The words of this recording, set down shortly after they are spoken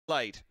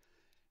late.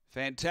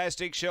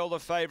 Fantastic Shell, the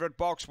favourite,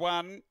 box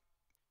one.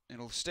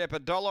 It'll step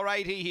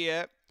 $1.80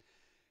 here.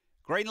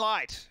 Green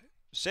light,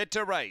 set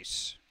to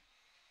race.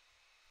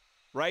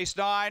 Race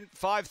 9,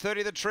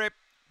 5:30 the trip.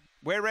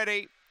 We're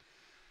ready.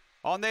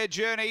 On their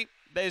journey,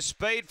 there's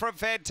speed from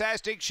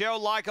Fantastic Shell,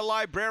 like a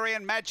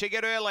librarian, matching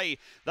it early.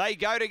 They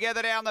go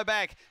together down the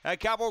back. A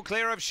couple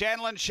clear of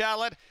Shanlin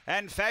Charlotte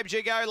and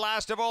Fabjigo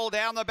last of all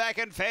down the back,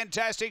 and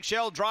Fantastic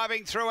Shell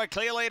driving through a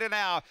clear leader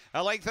now.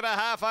 A length and a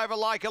half over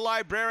like a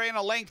librarian,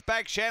 a length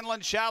back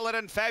Shanlin Charlotte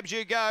and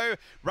Fabjigo.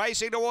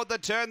 Racing toward the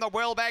turn, the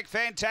well back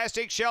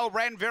Fantastic Shell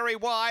ran very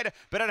wide,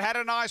 but it had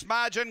a nice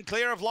margin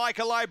clear of like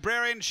a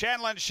librarian.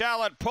 Shanlin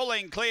Charlotte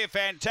pulling clear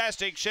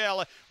Fantastic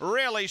Shell,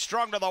 really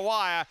strong to the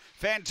wire.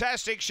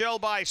 Fantastic Shell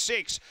by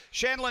 6.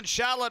 Shanlin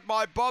Charlotte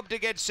might bob to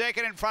get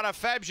second in front of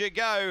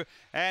Fabjigo,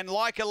 and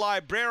like a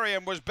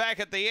librarian was back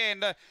at the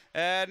end.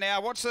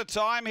 Now, what's the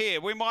time here?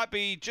 We might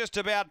be just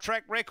about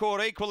track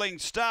record equaling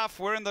stuff.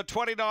 We're in the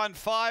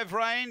 29.5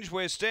 range.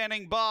 We're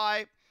standing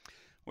by.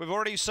 We've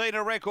already seen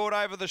a record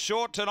over the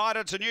short. Tonight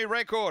it's a new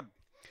record.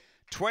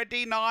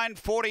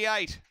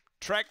 29.48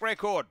 track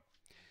record.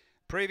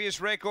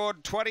 Previous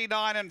record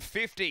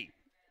 29.50,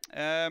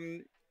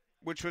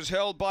 which was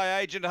held by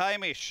Agent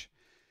Hamish.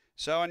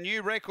 So a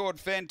new record,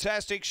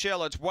 Fantastic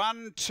Shell. It's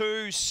 1,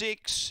 2,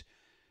 6,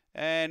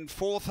 and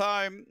fourth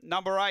home,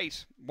 number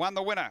 8. Won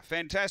the winner,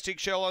 Fantastic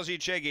Shell, Aussie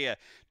Check here.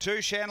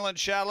 2, Shanlin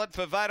Charlotte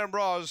for Vaden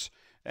Ros,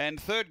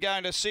 and third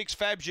going to 6,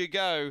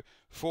 Fabjigo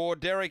for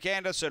Derek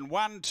Anderson.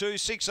 1, 2,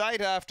 6, 8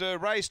 after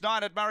race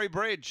 9 at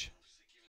Murray-Bridge.